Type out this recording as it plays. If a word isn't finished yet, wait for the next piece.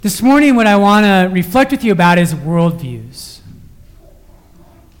This morning, what I want to reflect with you about is worldviews.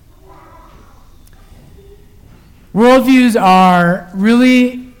 Worldviews are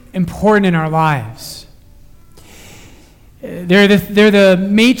really important in our lives. They're the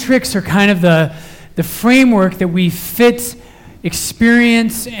matrix or kind of the framework that we fit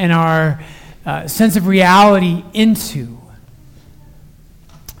experience and our sense of reality into.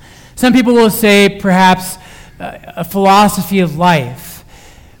 Some people will say perhaps a philosophy of life.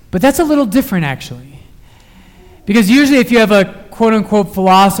 But that's a little different, actually. Because usually if you have a quote-unquote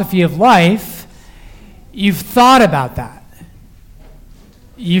philosophy of life, you've thought about that.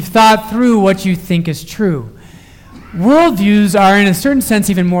 You've thought through what you think is true. Worldviews are, in a certain sense,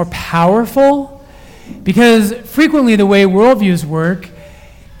 even more powerful because frequently the way worldviews work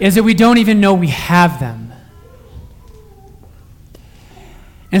is that we don't even know we have them.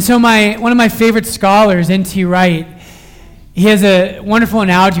 And so one of my favorite scholars, N.T. Wright, he has a wonderful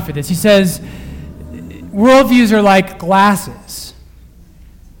analogy for this. He says, worldviews are like glasses.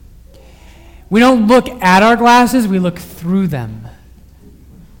 We don't look at our glasses, we look through them.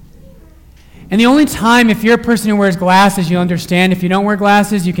 And the only time, if you're a person who wears glasses, you'll understand. If you don't wear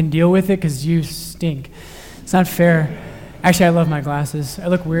glasses, you can deal with it because you stink. It's not fair. Actually, I love my glasses. I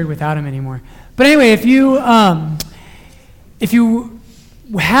look weird without them anymore. But anyway, if you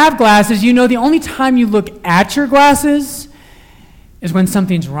have glasses, you know the only time you look at your glasses is when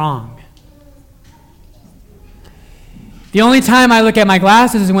something's wrong. The only time I look at my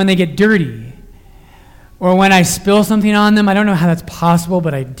glasses is when they get dirty or when I spill something on them. I don't know how that's possible,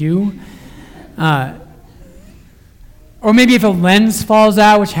 but I do. Or maybe if a lens falls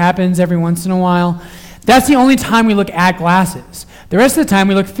out, which happens every once in a while. That's the only time we look at glasses. The rest of the time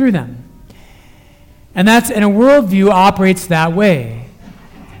we look through them. And a worldview operates that way.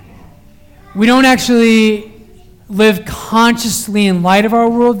 We don't actually live consciously in light of our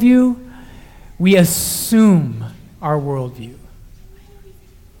worldview. We assume our worldview.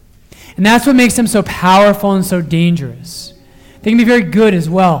 And that's what makes them so powerful and so dangerous. They can be very good as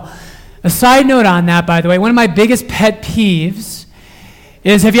well. A side note on that, by the way, one of my biggest pet peeves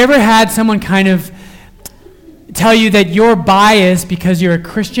is, have you ever had someone kind of tell you that you're biased because you're a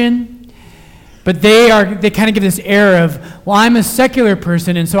Christian, but they kind of give this air of, well, I'm a secular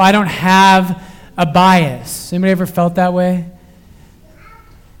person, and so I don't have a bias. Anybody ever felt that way?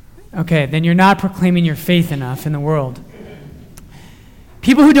 Okay, then you're not proclaiming your faith enough in the world.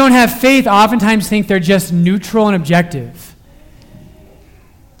 People who don't have faith oftentimes think they're just neutral and objective.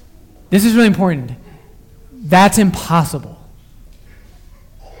 This is really important. That's impossible.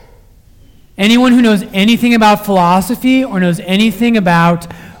 Anyone who knows anything about philosophy or knows anything about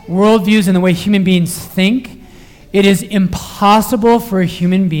worldviews and the way human beings think, it is impossible for a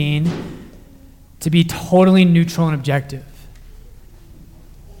human being to be totally neutral and objective.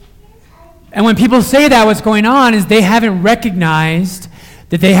 And when people say that, what's going on is they haven't recognized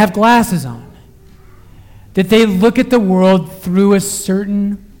that they have glasses on, that they look at the world through a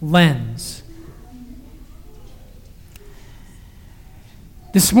certain lens.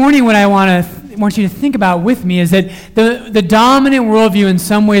 This morning, what I want you to think about with me is that the dominant worldview in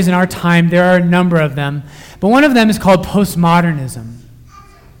some ways in our time, there are a number of them, but one of them is called postmodernism.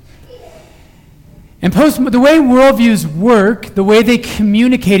 And the way worldviews work, the way they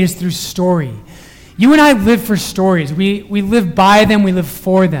communicate is through story. You and I live for stories. We live by them, we live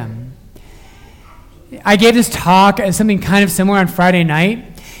for them. I gave this talk as something kind of similar on Friday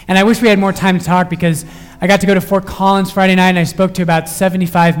night, and I wish we had more time to talk because I got to go to Fort Collins Friday night and I spoke to about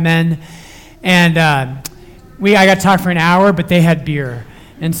 75 men, and I got to talk for an hour, but they had beer.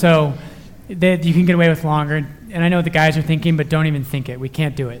 And so you can get away with longer. And I know what the guys are thinking, but don't even think it. We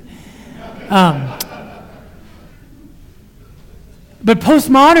can't do it. But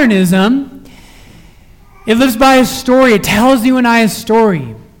postmodernism, it lives by a story. It tells you and I a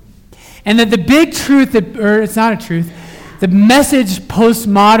story. And that the big truth, or it's not a truth, the message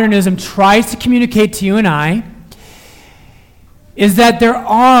postmodernism tries to communicate to you and I is that there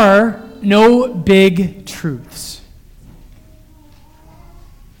are no big truths.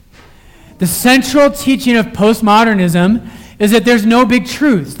 The central teaching of postmodernism is that there's no big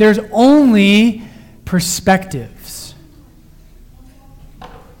truths. There's only perspectives.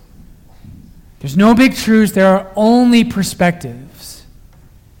 There's no big truths. There are only perspectives.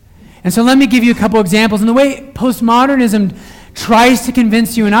 And so let me give you a couple examples. And the way postmodernism tries to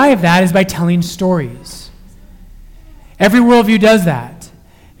convince you and I of that is by telling stories. Every worldview does that.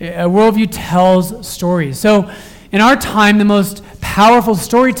 A worldview tells stories. So in our time, the most powerful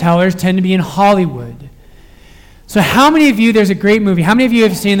storytellers tend to be in Hollywood. So how many of you, there's a great movie, how many of you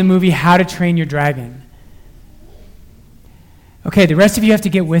have seen the movie How to Train Your Dragon? Okay, the rest of you have to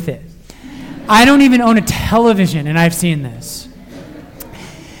get with it. I don't even own a television, and I've seen this.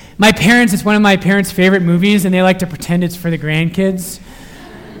 My parents, it's one of my parents' favorite movies, and they like to pretend it's for the grandkids.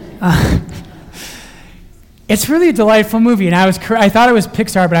 It's really a delightful movie, and I thought it was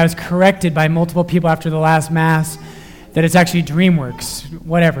Pixar, but I was corrected by multiple people after the last Mass that it's actually DreamWorks.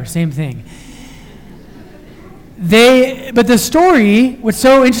 Whatever, same thing. But the story, what's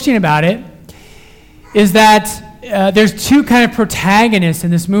so interesting about it, is that there's two kind of protagonists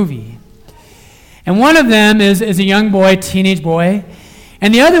in this movie. And one of them is a young boy, teenage boy,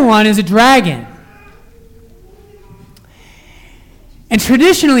 and the other one is a dragon. And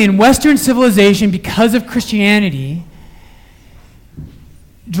traditionally in Western civilization, because of Christianity,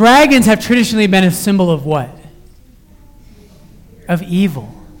 dragons have traditionally been a symbol of what? Of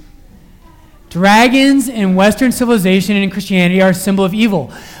evil. Dragons in Western civilization and in Christianity are a symbol of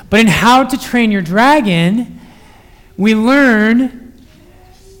evil. But in How to Train Your Dragon, we learn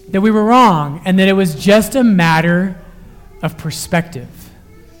that we were wrong and that it was just a matter of perspective.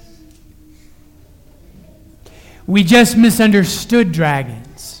 We just misunderstood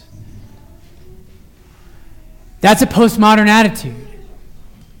dragons. That's a postmodern attitude.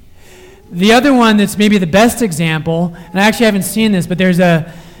 The other one that's maybe the best example, and I actually haven't seen this, but there's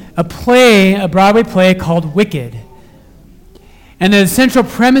a Broadway play called Wicked. And the central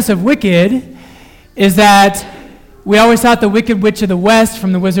premise of Wicked is that we always thought the Wicked Witch of the West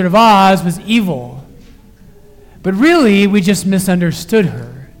from The Wizard of Oz was evil. But really, we just misunderstood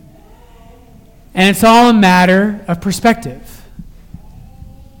her. And it's all a matter of perspective.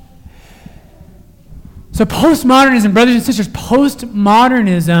 So postmodernism, brothers and sisters,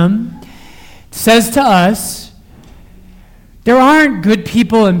 postmodernism says to us, there aren't good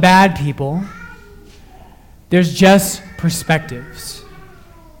people and bad people. There's just perspectives.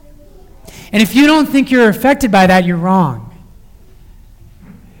 And if you don't think you're affected by that, you're wrong.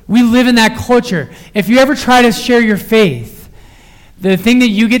 We live in that culture. If you ever try to share your faith, the thing that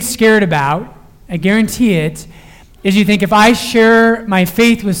you get scared about, I guarantee it, is you think if I share my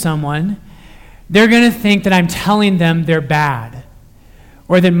faith with someone, they're going to think that I'm telling them they're bad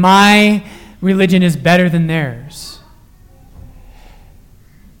or that my religion is better than theirs.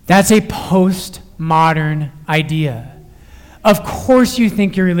 That's a postmodern idea. Of course you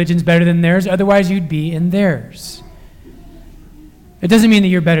think your religion's better than theirs, otherwise you'd be in theirs. It doesn't mean that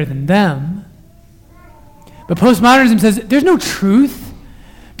you're better than them. But postmodernism says there's no truth.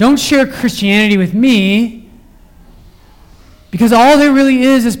 Don't share Christianity with me, because all there really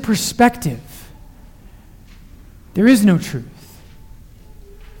is perspective. There is no truth.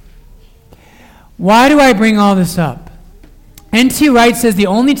 Why do I bring all this up? N.T. Wright says the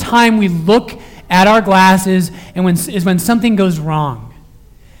only time we look at our glasses is when something goes wrong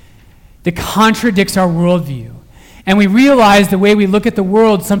that contradicts our worldview. And we realize the way we look at the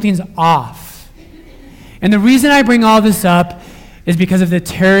world, something's off. And the reason I bring all this up is because of the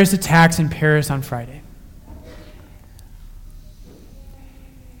terrorist attacks in Paris on Friday.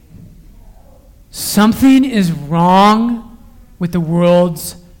 Something is wrong with the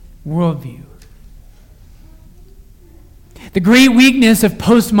world's worldview. The great weakness of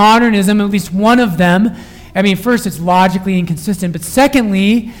postmodernism, at least one of them, first, it's logically inconsistent, but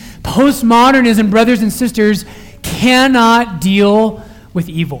secondly, postmodernism, brothers and sisters, cannot deal with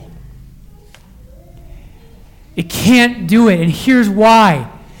evil. It can't do it, and here's why.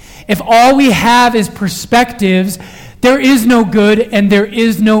 If all we have is perspectives, there is no good and there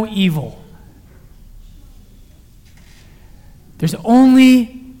is no evil. There's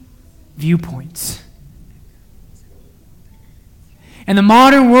only viewpoints. And the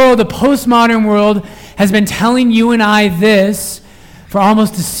modern world, the postmodern world, has been telling you and I this for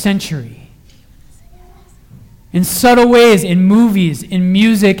almost a century. In subtle ways, in movies, in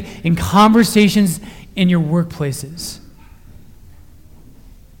music, in conversations, in your workplaces.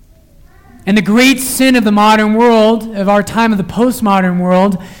 And the great sin of the modern world, of our time, of the postmodern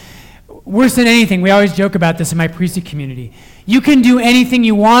world, worse than anything, we always joke about this in my priesthood community. You can do anything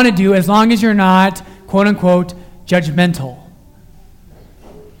you want to do as long as you're not, quote unquote, judgmental.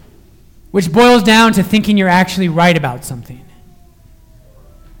 Which boils down to thinking you're actually right about something.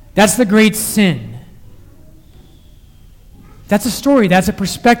 That's the great sin. That's a story, that's a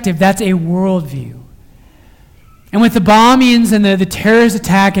perspective, that's a worldview. And with the bombings and the terrorist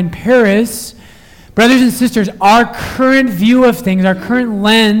attack in Paris, brothers and sisters, our current view of things, our current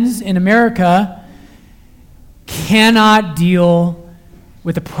lens in America cannot deal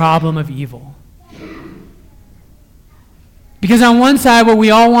with the problem of evil. Because on one side, what we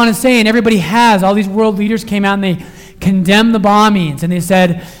all want to say, and everybody has, all these world leaders came out and they condemned the bombings, and they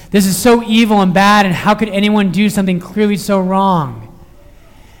said, This is so evil and bad, and how could anyone do something clearly so wrong?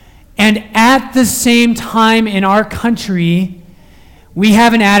 And at the same time in our country, we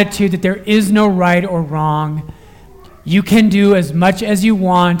have an attitude that there is no right or wrong. You can do as much as you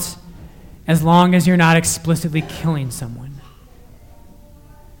want as long as you're not explicitly killing someone.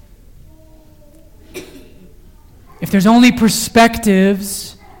 If there's only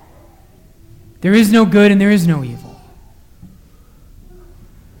perspectives, there is no good and there is no evil.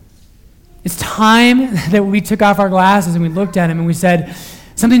 It's time that we took off our glasses and we looked at him and we said,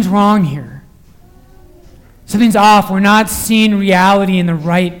 something's wrong here. Something's off. We're not seeing reality in the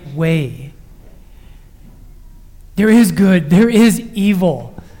right way. There is good. There is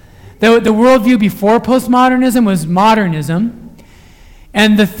evil. The worldview before postmodernism was modernism.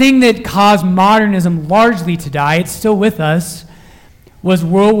 And the thing that caused modernism largely to die, it's still with us, was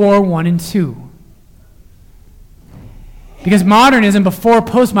World War I and II. Because modernism, before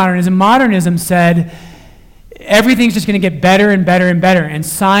postmodernism, modernism said everything's just going to get better and better and better. And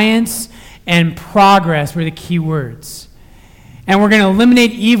science and progress were the key words. And we're going to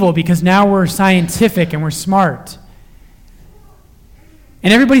eliminate evil because now we're scientific and we're smart.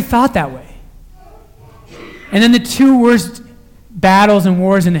 And everybody thought that way. And then the two worst battles and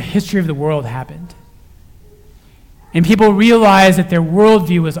wars in the history of the world happened. And people realized that their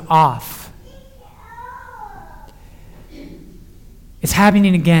worldview was off. It's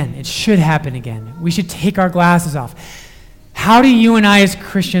happening again. It should happen again. We should take our glasses off. How do you and I as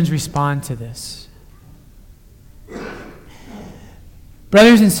Christians respond to this?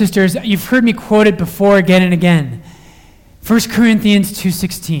 Brothers and sisters, you've heard me quote it before again and again. 1 Corinthians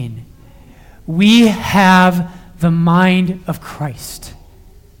 2:16. We have the mind of Christ.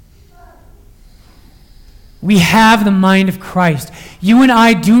 We have the mind of Christ. You and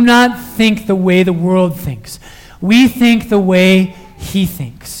I do not think the way the world thinks. We think the way he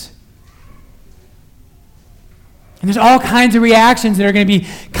thinks. And there's all kinds of reactions that are going to be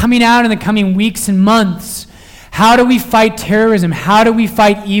coming out in the coming weeks and months. How do we fight terrorism? How do we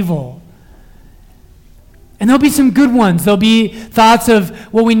fight evil? And there'll be some good ones. There'll be thoughts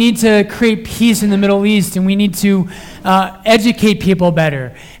of, well, we need to create peace in the Middle East, and we need to educate people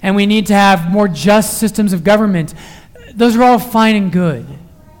better, and we need to have more just systems of government. Those are all fine and good.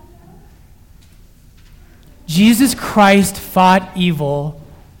 Jesus Christ fought evil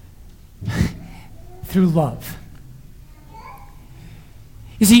through love.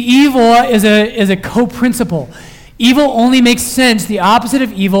 You see, evil is a co-principle. Evil only makes sense. The opposite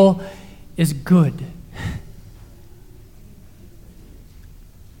of evil is good.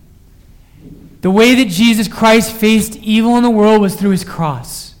 The way that Jesus Christ faced evil in the world was through his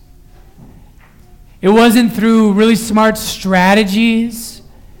cross. It wasn't through really smart strategies.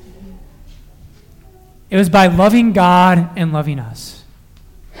 It was by loving God and loving us.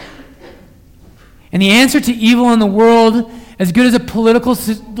 And the answer to evil in the world, as good as a political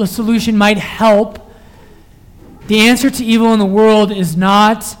solution might help, the answer to evil in the world is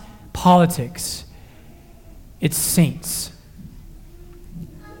not politics. It's saints.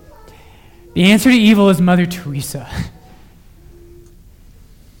 The answer to evil is Mother Teresa.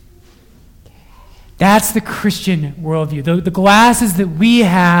 That's the Christian worldview. The glasses that we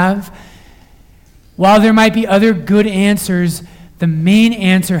have, while there might be other good answers, the main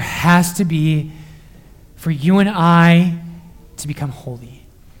answer has to be for you and I to become holy.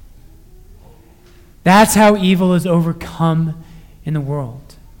 That's how evil is overcome in the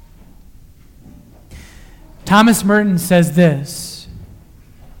world. Thomas Merton says this.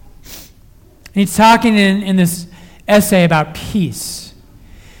 And he's talking in this essay about peace.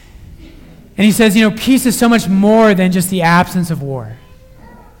 And he says, peace is so much more than just the absence of war.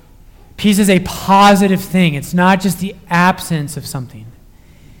 Peace is a positive thing. It's not just the absence of something.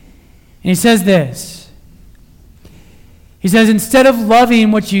 And he says this. He says, instead of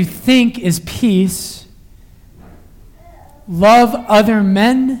loving what you think is peace, love other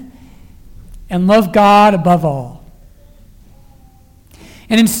men and love God above all.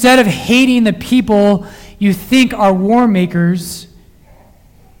 And instead of hating the people you think are war makers,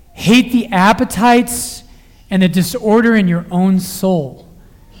 hate the appetites and the disorder in your own soul,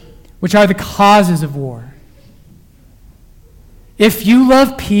 which are the causes of war. If you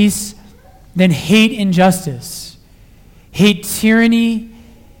love peace, then hate injustice, hate tyranny,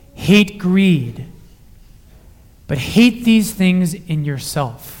 hate greed, but hate these things in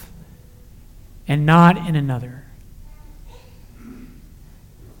yourself and not in another.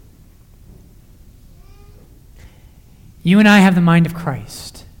 You and I have the mind of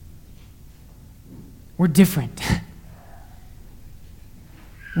Christ. We're different.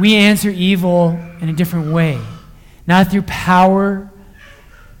 We answer evil in a different way, not through power,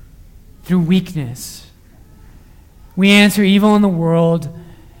 through weakness. We answer evil in the world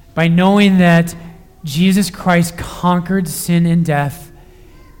by knowing that Jesus Christ conquered sin and death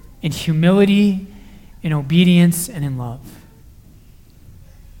in humility, in obedience, and in love.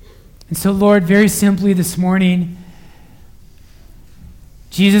 And so, Lord, very simply this morning,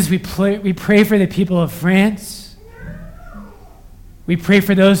 Jesus, we pray for the people of France. We pray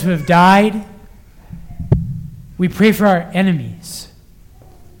for those who have died. We pray for our enemies.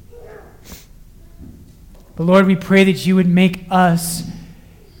 But Lord, we pray that you would make us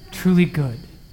truly good.